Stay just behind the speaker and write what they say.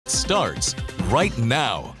starts right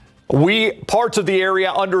now. Parts of the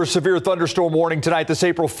area under a severe thunderstorm warning tonight. This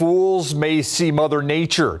April Fools may see Mother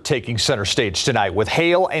Nature taking center stage tonight with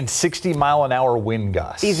hail and 60-mile-an-hour wind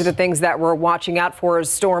gusts. These are the things that we're watching out for as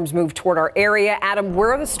storms move toward our area. Adam,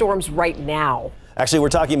 where are the storms right now? Actually, we're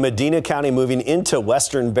talking Medina County moving into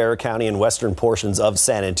western Bexar County and western portions of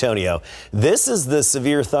San Antonio. This is the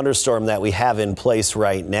severe thunderstorm that we have in place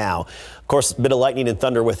right now. Of course, a bit of lightning and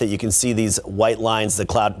thunder with it. You can see these white lines,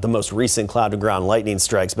 the most recent cloud to ground lightning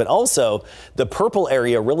strikes, but also the purple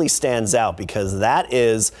area really stands out because that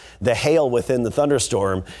is the hail within the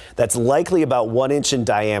thunderstorm that's likely about 1 inch in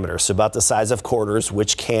diameter, so about the size of quarters,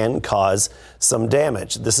 which can cause some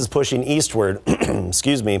damage. This is pushing eastward,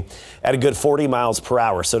 excuse me, at a good 40 miles per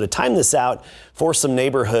hour. So to time this out for some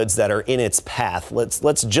neighborhoods that are in its path,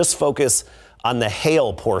 let's just focus on the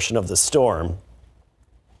hail portion of the storm.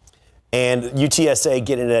 And UTSA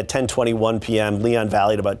getting it at 10:21 p.m., Leon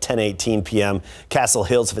Valley at about 10:18 p.m., Castle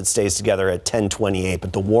Hills, if it stays together, at 10:28.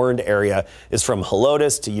 But the warned area is from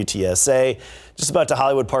Helotes to UTSA, just about to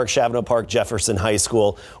Hollywood Park, Chavano Park, Jefferson High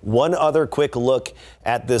School. One other quick look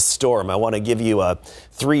at this storm. I want to give you a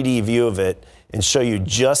 3D view of it and show you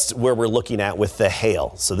just where we're looking at with the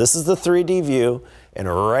hail. So this is the 3D view,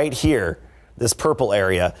 and right here, this purple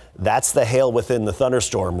area, that's the hail within the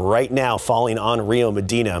thunderstorm right now falling on Rio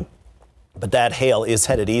Medina. But that hail is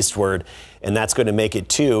headed eastward, and that's going to make it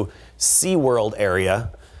to SeaWorld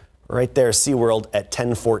area. Right there, SeaWorld at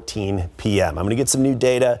 10:14 p.m. I'm going to get some new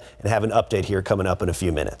data and have an update here coming up in a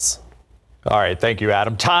few minutes. All right, thank you,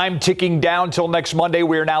 Adam. Time ticking down till next Monday.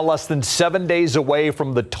 We are now less than 7 days away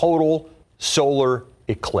from the total solar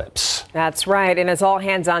eclipse. That's right. And it's all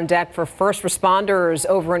hands on deck for first responders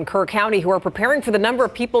over in Kerr County who are preparing for the number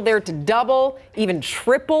of people there to double, even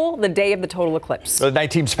triple the day of the total eclipse. The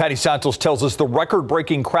Night Team's Patty Santos tells us the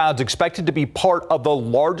record-breaking crowds expected to be part of the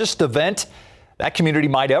largest event that community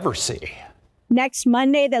might ever see. Next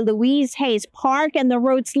Monday, the Louise Hayes Park and the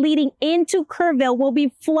roads leading into Kerrville will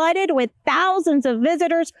be flooded with thousands of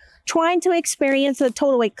visitors trying to experience the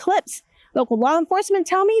total eclipse. Local law enforcement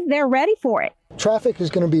tell me they're ready for it. Traffic is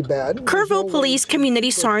going to be bad. Kerrville Police Community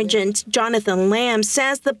Sergeant Jonathan Lamb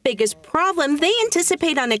says the biggest problem they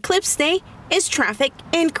anticipate on Eclipse Day is traffic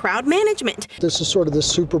and crowd management. This is sort of the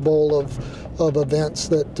Super Bowl of events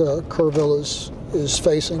that Kerrville is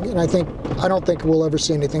facing, and I don't think we'll ever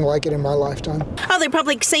see anything like it in my lifetime. Other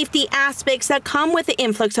public safety aspects that come with the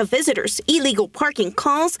influx of visitors: illegal parking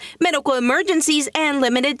calls, medical emergencies, and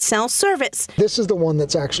limited cell service. This is the one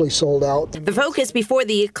that's actually sold out. The focus before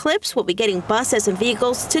the eclipse will be getting buses and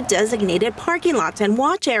vehicles to designated parking lots and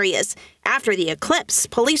watch areas. After the eclipse,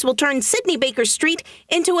 police will turn Sidney Baker Street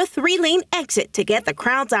into a 3-lane exit to get the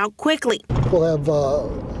crowds out quickly. We'll have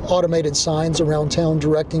automated signs around town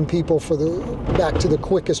directing people back to the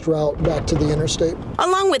quickest route back to the interstate.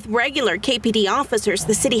 Along with regular KPD officers,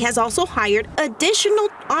 the city has also hired additional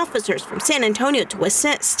officers from San Antonio to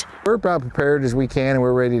assist. We're about prepared as we can, and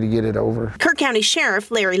we're ready to get it over. Kerr County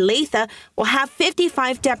Sheriff Larry Latha will have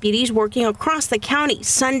 55 deputies working across the county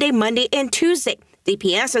Sunday, Monday, and Tuesday.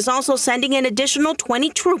 DPS is also sending an additional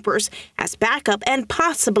 20 troopers as backup and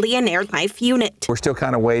possibly an air life unit. We're still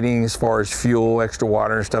kind of waiting as far as fuel, extra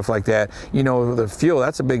water, and stuff like that. You know, the fuel,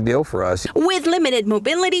 that's a big deal for us. With limited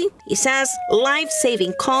mobility, he says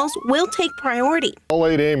life-saving calls will take priority. All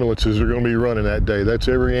 8 ambulances are going to be running that day. That's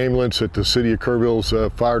every ambulance that the city of Kerrville's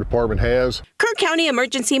fire department has. Kerr County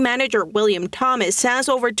Emergency Manager William Thomas says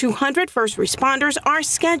over 200 first responders are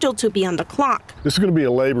scheduled to be on the clock. This is going to be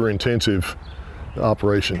a labor-intensive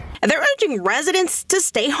operation. They're urging residents to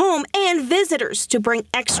stay home and visitors to bring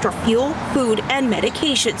extra fuel, food, and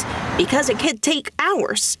medications because it could take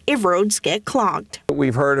hours if roads get clogged.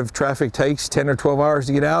 We've heard of traffic takes 10 or 12 hours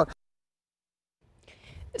to get out.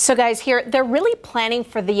 So guys, here they're really planning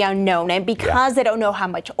for the unknown, and because they don't know how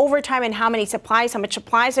much overtime and how much supplies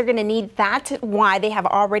they're going to need, that's why they have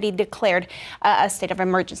already declared a state of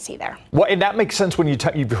emergency there. Well, and that makes sense when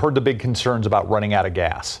you've heard the big concerns about running out of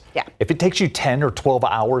gas. Yeah. If it takes you 10 or 12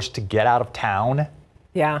 hours to get out of town,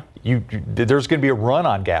 there's going to be a run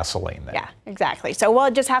on gasoline there. Yeah, exactly. So we'll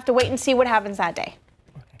just have to wait and see what happens that day.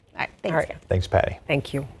 All right, thanks. Thanks, Patty.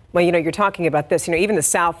 Thank you. Well, you're talking about this. Even the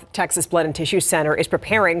South Texas Blood and Tissue Center is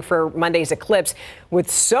preparing for Monday's eclipse.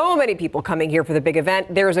 With so many people coming here for the big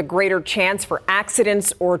event, there's a greater chance for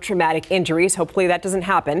accidents or traumatic injuries. Hopefully that doesn't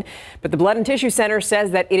happen. But the Blood and Tissue Center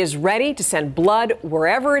says that it is ready to send blood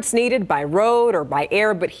wherever it's needed, by road or by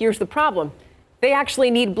air. But here's the problem. They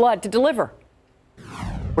actually need blood to deliver.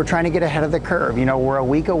 We're trying to get ahead of the curve. We're a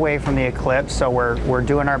week away from the eclipse, so we're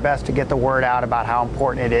doing our best to get the word out about how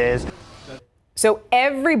important it is. So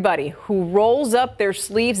everybody who rolls up their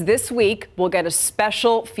sleeves this week will get a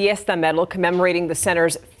special Fiesta medal commemorating the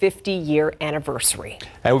center's 50-year anniversary.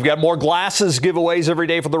 And we've got more glasses giveaways every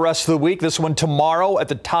day for the rest of the week. This one tomorrow at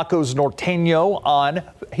the Tacos Norteño on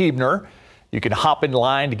Huebner. You can hop in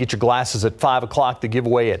line to get your glasses at 5 o'clock. The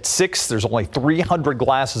giveaway at 6. There's only 300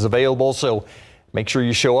 glasses available, so make sure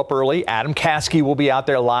you show up early. Adam Caskey will be out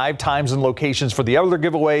there live. Times and locations for the other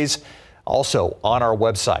giveaways also on our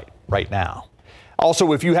website right now.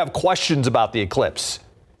 Also, if you have questions about the eclipse,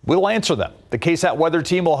 we'll answer them. The KSAT weather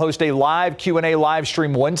team will host a live Q&A live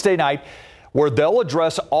stream Wednesday night where they'll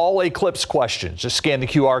address all eclipse questions. Just scan the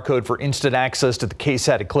QR code for instant access to the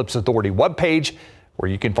KSAT Eclipse Authority webpage,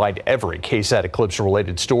 where you can find every KSAT eclipse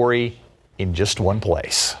related story in just one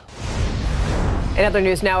place. In other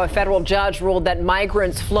news now, a federal judge ruled that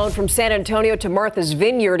migrants flown from San Antonio to Martha's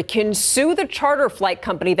Vineyard can sue the charter flight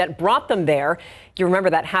company that brought them there. You remember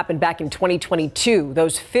that happened back in 2022.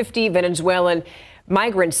 Those 50 Venezuelan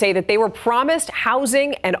migrants say that they were promised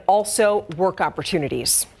housing and also work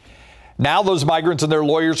opportunities. Now those migrants and their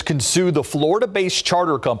lawyers can sue the Florida-based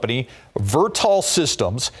charter company Vertal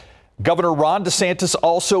Systems. Governor Ron DeSantis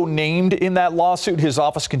also named in that lawsuit. His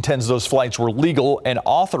office contends those flights were legal and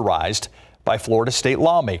authorized by Florida state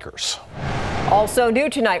lawmakers. Also new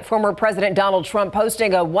tonight, former President Donald Trump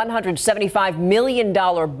posting a $175 million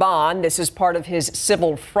bond. This is part of his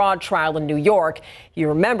civil fraud trial in New York. You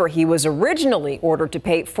remember he was originally ordered to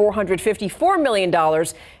pay $454 million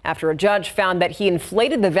after a judge found that he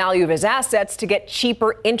inflated the value of his assets to get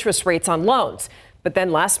cheaper interest rates on loans. But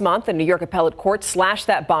then last month, the New York appellate court slashed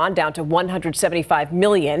that bond down to $175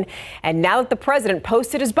 million. And now that the president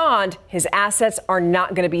posted his bond, his assets are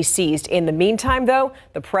not going to be seized. In the meantime, though,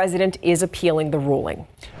 the president is appealing the ruling.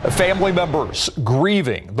 Family members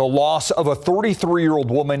grieving the loss of a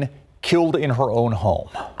 33-year-old woman killed in her own home.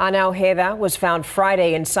 Ana Ojeda was found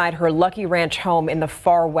Friday inside her Lucky Ranch home in the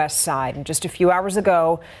far west side. And just a few hours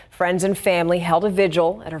ago, friends and family held a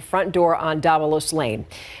vigil at her front door on Davalos Lane.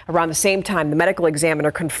 Around the same time, the medical examiner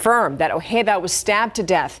confirmed that Ojeda was stabbed to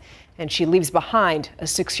death, and she leaves behind a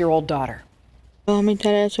 6-year-old daughter. My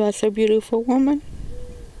dad was a beautiful woman,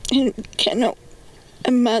 and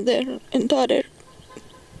a mother and daughter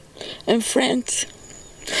and friends.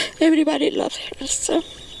 Everybody loves her, so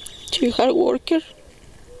she's a hard worker,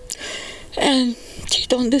 and she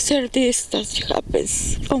don't deserve this that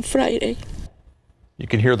happens on Friday. You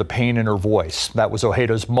can hear the pain in her voice. That was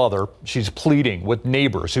Ojeda's mother. She's pleading with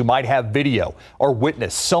neighbors who might have video or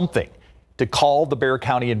witness something to call the Bexar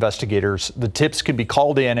County investigators. The tips can be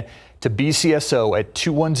called in to BCSO at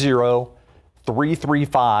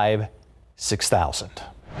 210-335-6000.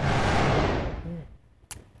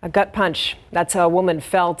 A gut punch. That's how a woman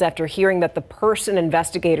felt after hearing that the person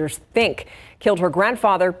investigators think killed her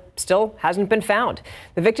grandfather still hasn't been found.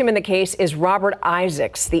 The victim in the case is Robert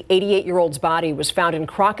Isaacs. The 88-year-old's body was found in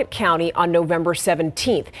Crockett County on November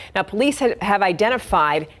 17th. Now, police have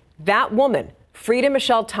identified that woman, Frida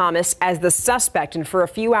Michelle Thomas, as the suspect. And for a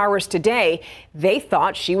few hours today, they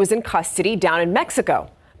thought she was in custody down in Mexico.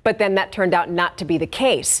 But then that turned out not to be the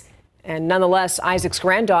case. And nonetheless, Isaac's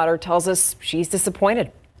granddaughter tells us she's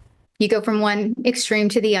disappointed. You go from one extreme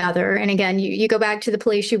to the other. And again, you go back to the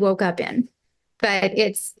place you woke up in. But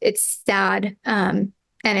it's sad and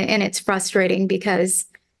it's frustrating because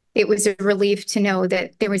it was a relief to know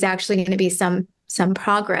that there was actually going to be some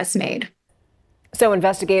progress made. So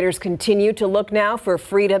investigators continue to look now for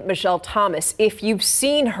Frida Michelle Thomas. If you've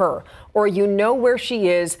seen her or you know where she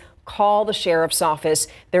is, call the sheriff's office.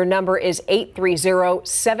 Their number is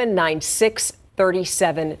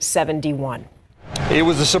 830-796-3771. It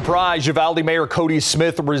was a surprise. Uvalde Mayor Cody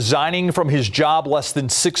Smith resigning from his job less than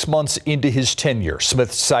 6 months into his tenure.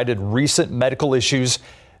 Smith cited recent medical issues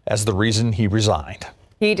as the reason he resigned.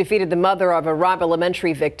 He defeated the mother of a Robb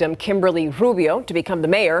Elementary victim, Kimberly Rubio, to become the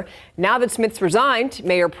mayor. Now that Smith's resigned,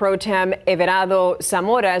 Mayor Pro Tem Everardo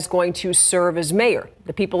Zamora is going to serve as mayor.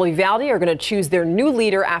 The people of Uvalde are going to choose their new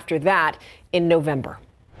leader after that in November.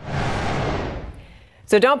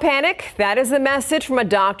 So don't panic. That is the message from a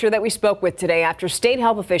doctor that we spoke with today after state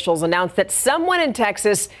health officials announced that someone in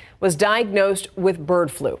Texas was diagnosed with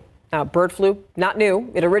bird flu. Now, bird flu, not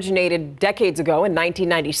new. It originated decades ago in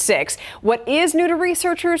 1996. What is new to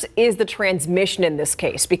researchers is the transmission in this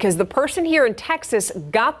case, because the person here in Texas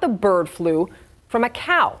got the bird flu from a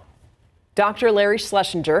cow. Dr. Larry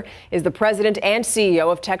Schlesinger is the president and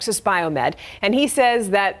CEO of Texas Biomed, and he says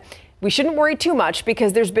that we shouldn't worry too much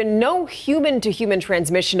because there's been no human-to-human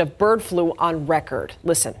transmission of bird flu on record.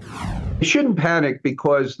 Listen. You shouldn't panic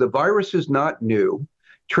because the virus is not new.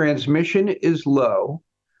 Transmission is low.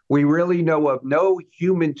 We really know of no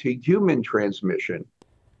human-to-human transmission.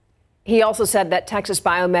 He also said that Texas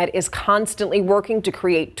Biomed is constantly working to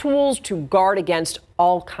create tools to guard against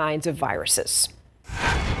all kinds of viruses.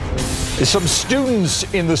 Some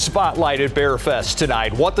students in the spotlight at Bear Fest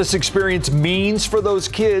tonight. What this experience means for those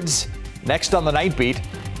kids, next on the Night Beat.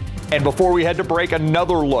 And before we head to break,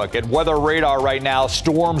 another look at weather radar right now.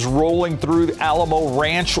 Storms rolling through the Alamo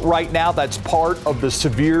Ranch right now. That's part of the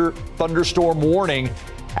severe thunderstorm warning.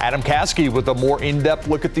 Adam Caskey with a more in-depth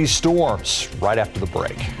look at these storms right after the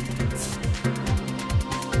break.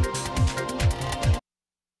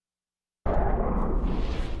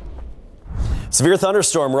 Severe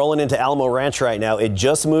thunderstorm rolling into Alamo Ranch right now. It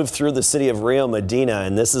just moved through the city of Rio Medina,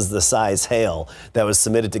 and this is the size hail that was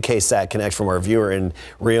submitted to KSAT Connect from our viewer in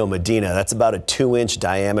Rio Medina. That's about a 2-inch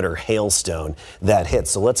diameter hailstone that hit.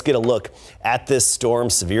 So let's get a look at this storm.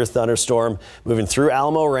 Severe thunderstorm moving through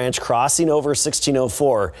Alamo Ranch, crossing over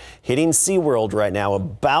 1604, hitting SeaWorld right now,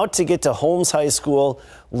 about to get to Holmes High School,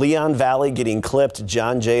 Leon Valley getting clipped,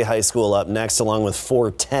 John Jay High School up next, along with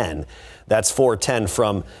 410. That's 410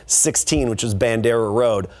 from 16, which is Bandera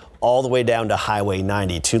Road, all the way down to Highway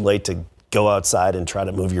 90. Too late to go outside and try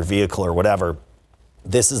to move your vehicle or whatever.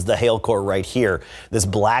 This is the hail core right here. This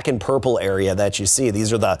black and purple area that you see,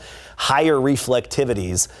 these are the higher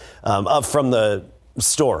reflectivities from the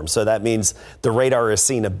storm. So that means the radar is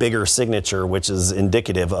seeing a bigger signature, which is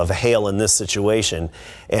indicative of hail in this situation.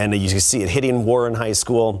 And you can see it hitting Warren High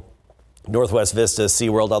School, Northwest Vista,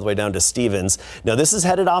 SeaWorld, all the way down to Stevens. Now, this is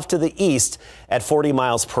headed off to the east at 40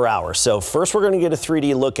 miles per hour. So first we're going to get a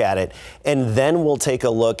 3D look at it, and then we'll take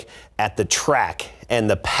a look at the track and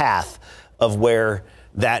the path of where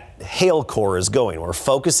that hail core is going. We're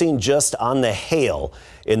focusing just on the hail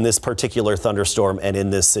in this particular thunderstorm and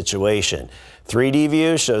in this situation. 3D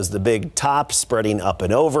view shows the big top spreading up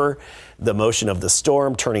and over, the motion of the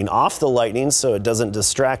storm turning off the lightning so it doesn't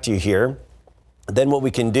distract you here. Then what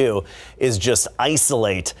we can do is just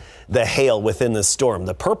isolate the hail within the storm.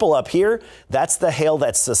 The purple up here, that's the hail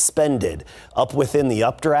that's suspended up within the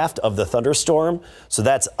updraft of the thunderstorm. So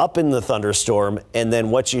that's up in the thunderstorm. And then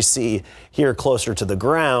what you see here closer to the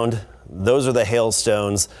ground, those are the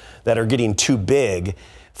hailstones that are getting too big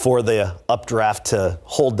for the updraft to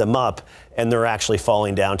hold them up, and they're actually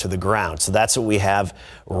falling down to the ground. So that's what we have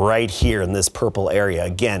right here in this purple area.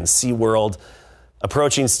 Again, SeaWorld,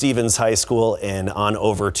 approaching Stevens High School and on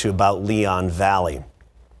over to about Leon Valley.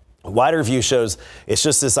 A wider view shows it's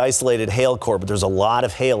just this isolated hail core, but there's a lot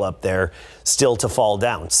of hail up there still to fall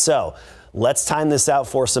down. So let's time this out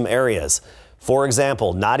for some areas. For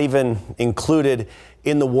example, not even included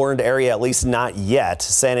in the warned area, at least not yet,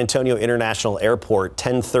 San Antonio International Airport,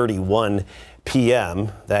 10:31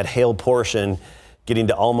 p.m. That hail portion getting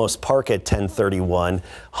to Almost Park at 10:31.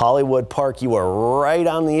 Hollywood Park, you are right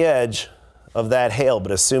on the edge of that hail,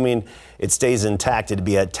 but assuming it stays intact, it'd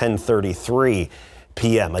be at 10:33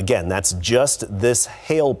 p.m. Again, that's just this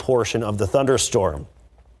hail portion of the thunderstorm.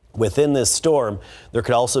 Within this storm, there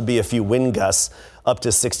could also be a few wind gusts up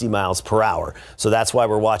to 60 miles per hour. So that's why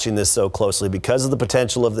we're watching this so closely, because of the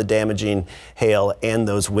potential of the damaging hail and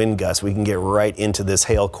those wind gusts. We can get right into this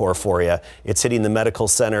hail core for you. It's hitting the medical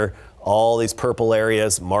center, all these purple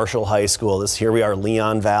areas, Marshall High School. Here we are,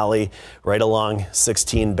 Leon Valley, right along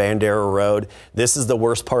 16 Bandera Road. This is the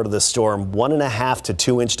worst part of the storm. 1.5 to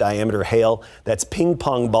 2 inch diameter hail. That's ping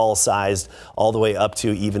pong ball sized, all the way up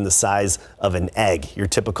to even the size of an egg, your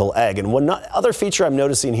typical egg. And one other feature I'm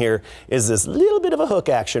noticing here is this little bit of a hook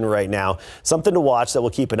action right now. Something to watch that we'll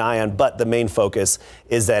keep an eye on, but the main focus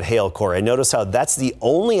is that hail core. And notice how that's the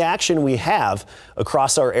only action we have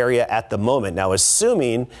across our area at the moment. Now,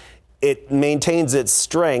 assuming it maintains its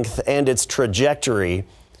strength and its trajectory,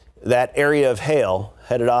 that area of hail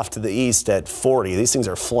headed off to the east at 40. These things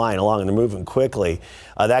are flying along and they're moving quickly.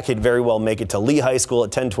 That could very well make it to Lee High School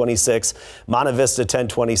at 10:26, Monte Vista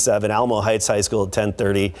 10:27, Alamo Heights High School at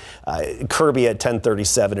 10:30, Kirby at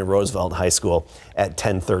 10:37, and Roosevelt High School at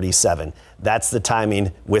 10:37. That's the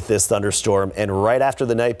timing with this thunderstorm. And right after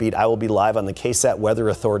the Night Beat, I will be live on the KSAT Weather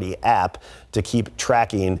Authority app to keep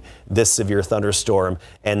tracking this severe thunderstorm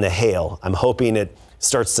and the hail. I'm hoping it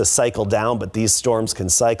starts to cycle down, but these storms can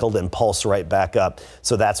cycle and pulse right back up.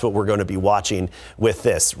 So that's what we're going to be watching with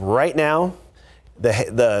this. Right now,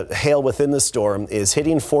 the hail within the storm is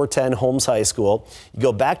hitting 410 Holmes High School. You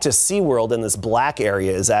go back to SeaWorld, and this black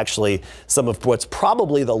area is actually some of what's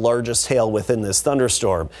probably the largest hail within this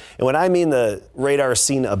thunderstorm. And when I mean the radar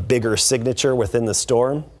seen a bigger signature within the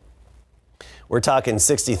storm, we're talking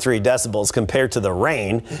 63 decibels compared to the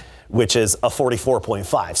rain. which is a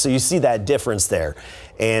 44.5. So you see that difference there.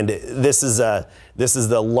 And this is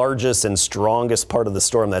the largest and strongest part of the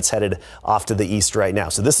storm that's headed off to the east right now.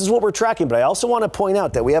 So this is what we're tracking. But I also want to point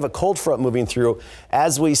out that we have a cold front moving through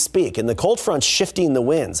as we speak. And the cold front's shifting the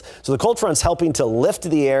winds. So the cold front's helping to lift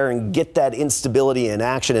the air and get that instability in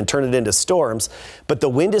action and turn it into storms. But the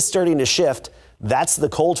wind is starting to shift. That's the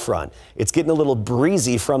cold front. It's getting a little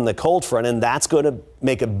breezy from the cold front, and that's going to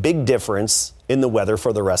make a big difference in the weather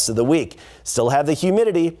for the rest of the week. Still have the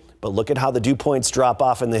humidity, but look at how the dew points drop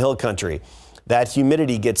off in the hill country. That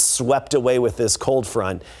humidity gets swept away with this cold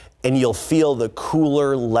front, and you'll feel the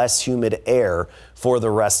cooler, less humid air for the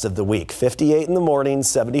rest of the week. 58 in the morning,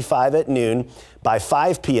 75 at noon. By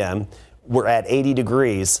 5 p.m., we're at 80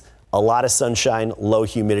 degrees. A lot of sunshine, low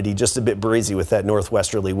humidity, just a bit breezy with that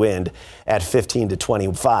northwesterly wind at 15 to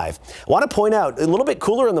 25. I want to point out a little bit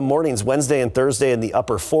cooler in the mornings, Wednesday and Thursday in the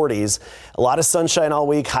upper 40s. A lot of sunshine all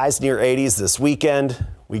week, highs near 80s this weekend.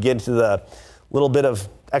 We get into the little bit of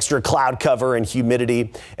extra cloud cover and humidity,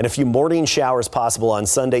 and a few morning showers possible on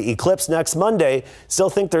Sunday. Eclipse next Monday. Still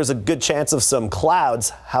think there's a good chance of some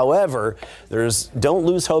clouds. However, don't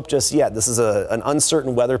lose hope just yet. This is an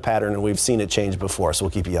uncertain weather pattern, and we've seen it change before, so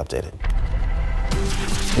we'll keep you updated.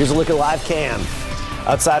 Here's a look at live cam.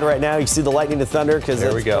 Outside right now, you see the lightning and thunder because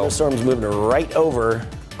the thunderstorm's moving right over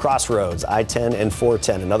Crossroads, I-10 and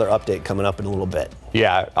 410. Another update coming up in a little bit.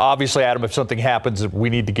 Yeah, obviously, Adam, if something happens that we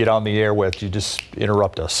need to get on the air with, you just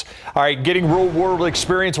interrupt us. All right, getting real world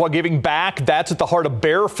experience while giving back. That's at the heart of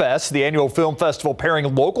Bear Fest, the annual film festival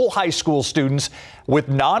pairing local high school students with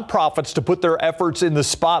nonprofits to put their efforts in the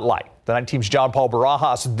spotlight. The 9 Team's John Paul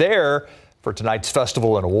Barajas there for tonight's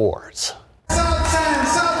festival and awards.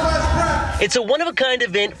 It's a one-of-a-kind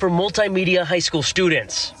event for multimedia high school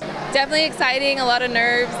students. Definitely exciting, a lot of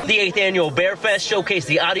nerves. The 8th annual Bear Fest showcased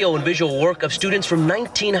the audio and visual work of students from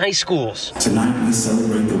 19 high schools. Tonight we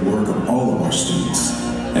celebrate the work of all of our students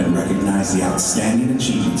and recognize the outstanding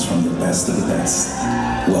achievements from the best of the best.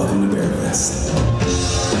 Welcome to Bear Fest.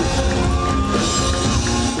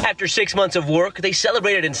 After 6 months of work, they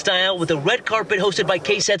celebrated in style with a red carpet hosted by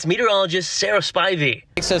KSAT's meteorologist Sarah Spivey.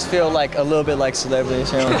 Makes us feel like a little bit like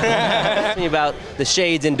celebrities. You know? Tell me about the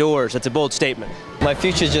shades indoors. That's a bold statement. My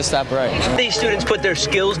future's just that bright. These students put their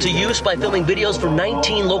skills to use by filming videos for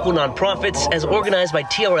 19 local nonprofits as organized by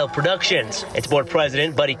TRL Productions. Its board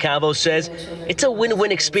president, Buddy Cavo, says it's a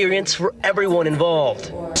win-win experience for everyone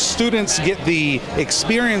involved. Students get the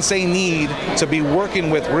experience they need to be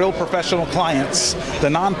working with real professional clients. The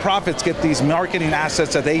nonprofits get these marketing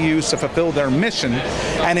assets that they use to fulfill their mission.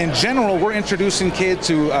 And in general, we're introducing kids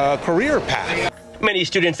to a career path. Many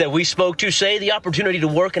students that we spoke to say the opportunity to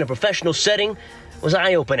work in a professional setting was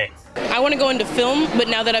eye-opening. I want to go into film, but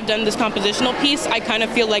now that I've done this compositional piece, I kind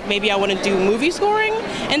of feel like maybe I want to do movie scoring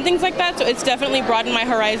and things like that. So it's definitely broadened my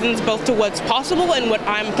horizons both to what's possible and what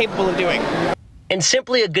I'm capable of doing. And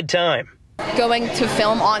simply a good time. Going to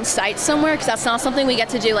film on site somewhere, because that's not something we get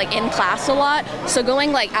to do like in class a lot. So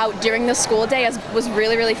going like out during the school day was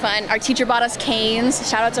really, really fun. Our teacher bought us canes.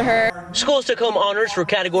 Shout out to her. Schools took home honors for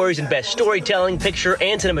categories in best storytelling, picture,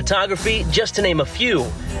 and cinematography, just to name a few.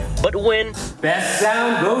 But when best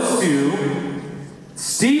sound goes to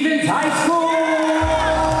Stevens High School.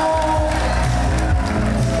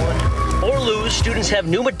 Or lose, students have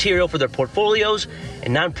new material for their portfolios,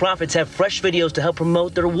 and nonprofits have fresh videos to help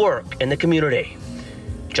promote their work in the community.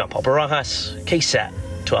 John Paul Barajas, KSAT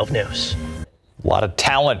 12 News. A lot of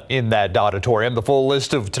talent in that auditorium. The full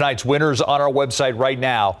list of tonight's winners on our website right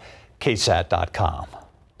now, KSAT.com.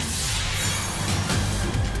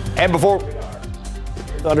 And before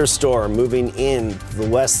thunderstorm moving in the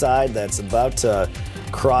west side that's about to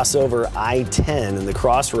cross over I-10 in the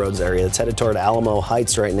Crossroads area. It's headed toward Alamo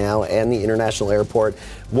Heights right now and the International Airport.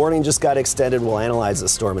 Warning just got extended. We'll analyze the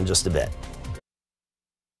storm in just a bit.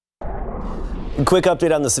 A quick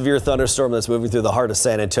update on the severe thunderstorm that's moving through the heart of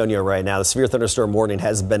San Antonio right now. The severe thunderstorm warning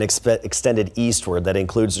has been extended eastward. That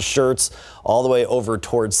includes Schertz all the way over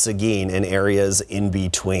towards Seguin and areas in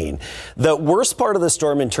between. The worst part of the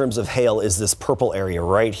storm in terms of hail is this purple area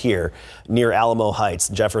right here near Alamo Heights,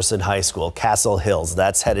 Jefferson High School, Castle Hills.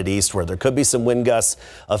 That's headed eastward. There could be some wind gusts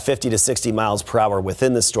of 50 to 60 miles per hour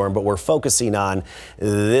within the storm, but we're focusing on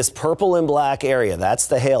this purple and black area. That's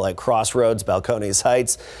the hail at Crossroads, Balcones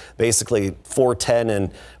Heights, basically 410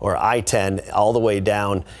 or I-10 all the way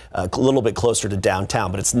down a little bit closer to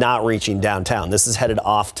downtown, but it's not reaching downtown. This is headed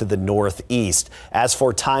off to the northeast. As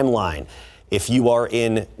for timeline, If you are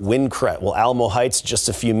in Windcrest, well, Alamo Heights, just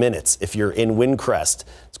a few minutes. If you're in Windcrest,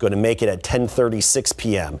 it's going to make it at 10:36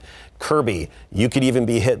 p.m. Kirby, you could even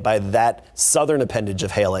be hit by that southern appendage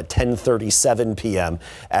of hail at 10:37 p.m.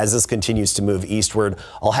 as this continues to move eastward.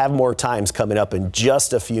 I'll have more times coming up in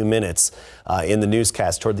just a few minutes in the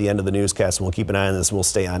newscast, toward the end of the newscast. We'll keep an eye on this. We'll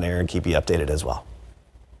stay on air and keep you updated as well.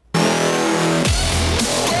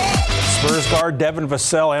 Spurs guard Devin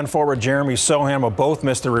Vassell and forward Jeremy Sohan will both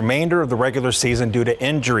miss the remainder of the regular season due to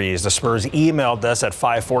injuries. The Spurs emailed us at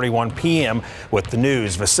 5:41 p.m. with the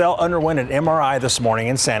news. Vassell underwent an MRI this morning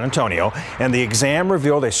in San Antonio, and the exam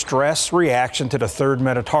revealed a stress reaction to the third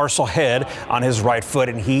metatarsal head on his right foot,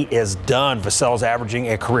 and he is done. Vassell's averaging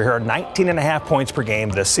a career 19.5 points per game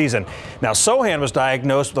this season. Now, Sohan was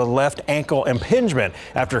diagnosed with a left ankle impingement.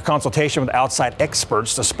 After a consultation with outside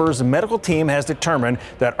experts, the Spurs medical team has determined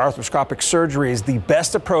that arthroscopic surgery is the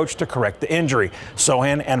best approach to correct the injury.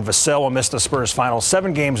 Sohan and Vassell will miss the Spurs' final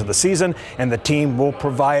 7 games of the season, and the team will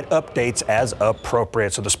provide updates as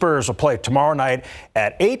appropriate. So the Spurs will play tomorrow night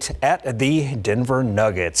at 8 at the Denver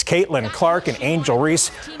Nuggets. Caitlin Clark and Angel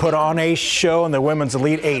Reese put on a show in the Women's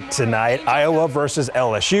Elite 8 tonight. Iowa versus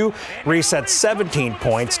LSU. Reese had 17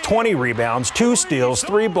 points, 20 rebounds, 2 steals,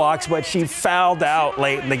 3 blocks, but she fouled out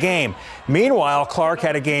late in the game. Meanwhile, Clark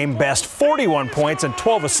had a game-best 41 points and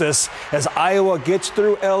 12 assists as Iowa gets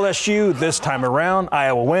through LSU this time around.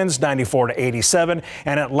 Iowa wins 94-87,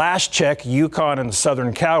 and at last check, UConn and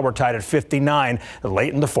Southern Cal were tied at 59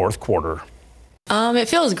 late in the fourth quarter. It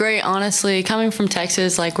feels great, honestly. Coming from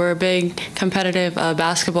Texas, like, we're a big competitive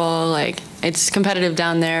basketball, like, it's competitive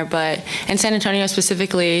down there, but in San Antonio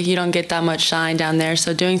specifically, you don't get that much shine down there,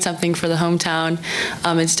 so doing something for the hometown,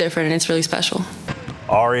 it's different and it's really special.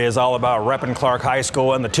 Ari is all about repping Clark High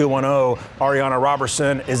School and the 210. Ariana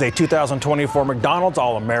Robertson is a 2024 McDonald's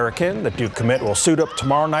All-American. The Duke commit will suit up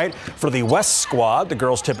tomorrow night for the West squad. The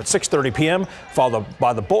girls tip at 6:30 p.m., followed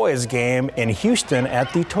by the boys game in Houston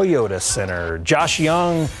at the Toyota Center. Josh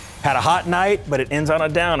Young had a hot night, but it ends on a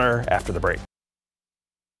downer after the break.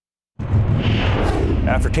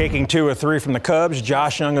 After taking 2 of 3 from the Cubs,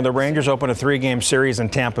 Josh Young and the Rangers open a 3-game series in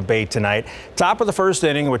Tampa Bay tonight. Top of the first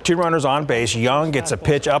inning with 2 runners on base, Young gets a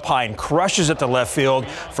pitch up high and crushes it to left field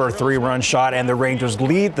for a 3-run shot, and the Rangers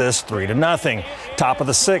lead this 3-0. Top of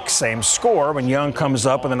the 6th, same score when Young comes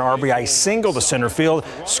up with an RBI single to center field,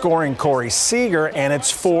 scoring Corey Seager, and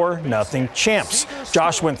it's 4-0 champs.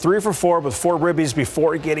 Josh went 3 for 4 with 4 ribbies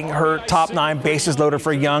before getting hurt. Top 9 bases loaded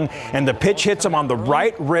for Young, and the pitch hits him on the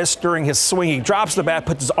right wrist during his swing. He drops the bat,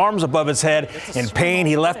 puts his arms above his head in pain.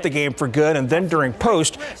 He left the game for good, and then during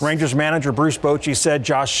post, Rangers manager Bruce Bochy said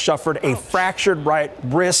Josh suffered a fractured right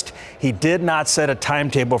wrist. He did not set a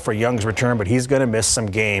timetable for Young's return, but he's going to miss some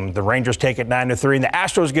game. The Rangers take it 9-3, and the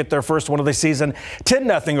Astros get their first win of the season,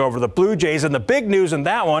 10-0 over the Blue Jays. And the big news in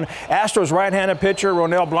that one, Astros right-handed pitcher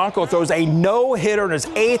Ronel Blanco throws a no-hitter in his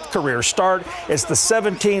 8th career start. It's the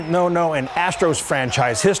 17th no-no in Astros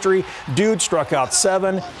franchise history. Dude struck out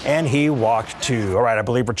 7, and he walked 2. All right, I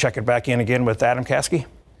believe we're checking back in again with Adam Caskey.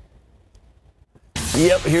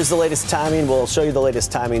 Yep, here's the latest timing. We'll show you the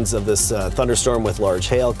latest timings of this thunderstorm with large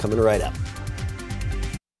hail coming right up.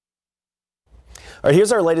 All right,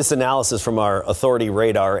 here's our latest analysis from our authority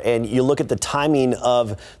radar, and you look at the timing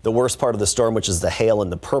of the worst part of the storm, which is the hail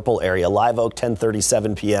in the purple area. Live Oak,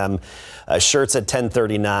 10:37 p.m., Schertz at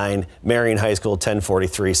 10:39, Marion High School,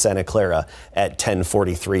 10:43, Santa Clara at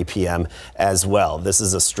 10:43 p.m. as well. This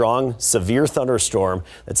is a strong, severe thunderstorm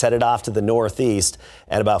that's headed off to the northeast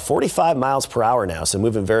at about 45 miles per hour now, so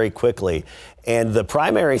moving very quickly. And the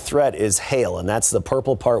primary threat is hail, and that's the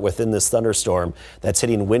purple part within this thunderstorm that's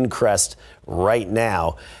hitting Windcrest right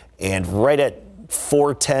now. And right at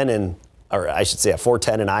 410 or I should say at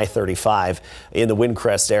 410 and I-35 in the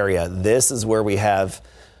Windcrest area, this is where we have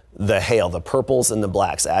the hail, the purples and the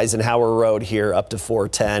blacks. Eisenhower Road here up to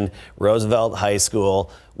 410, Roosevelt High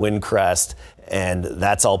School, Windcrest, and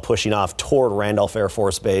that's all pushing off toward Randolph Air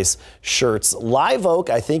Force Base, Schertz. Live Oak,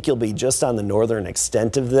 I think you'll be just on the northern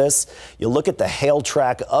extent of this. You look at the hail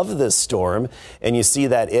track of this storm, and you see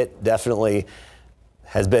that it definitely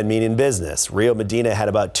has been meaning business. Rio Medina had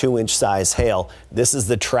about 2-inch size hail. This is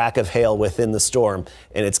the track of hail within the storm,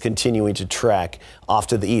 and it's continuing to track off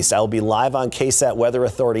to the east. I'll be live on KSAT Weather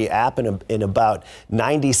Authority app in about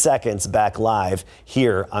 90 seconds, back live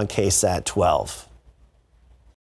here on KSAT 12.